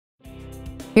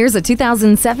Here's a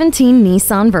 2017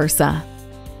 Nissan Versa.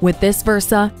 With this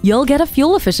Versa, you'll get a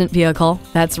fuel-efficient vehicle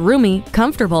that's roomy,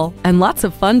 comfortable, and lots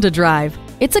of fun to drive.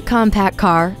 It's a compact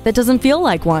car that doesn't feel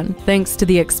like one, thanks to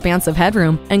the expansive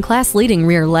headroom and class-leading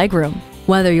rear legroom.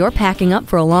 Whether you're packing up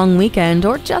for a long weekend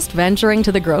or just venturing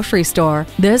to the grocery store,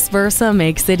 this Versa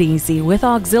makes it easy with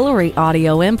auxiliary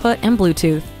audio input and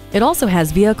Bluetooth. It also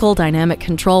has vehicle dynamic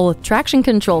control with traction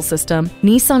control system,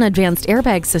 Nissan advanced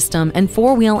airbag system, and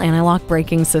four-wheel anti-lock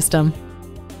braking system.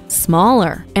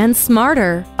 Smaller and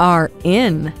smarter are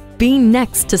in. Be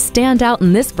next to stand out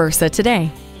in this Versa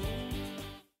today.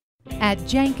 At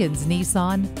Jenkins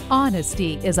Nissan,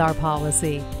 honesty is our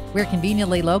policy. We're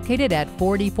conveniently located at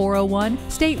 4401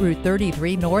 State Route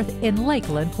 33 North in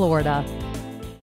Lakeland, Florida.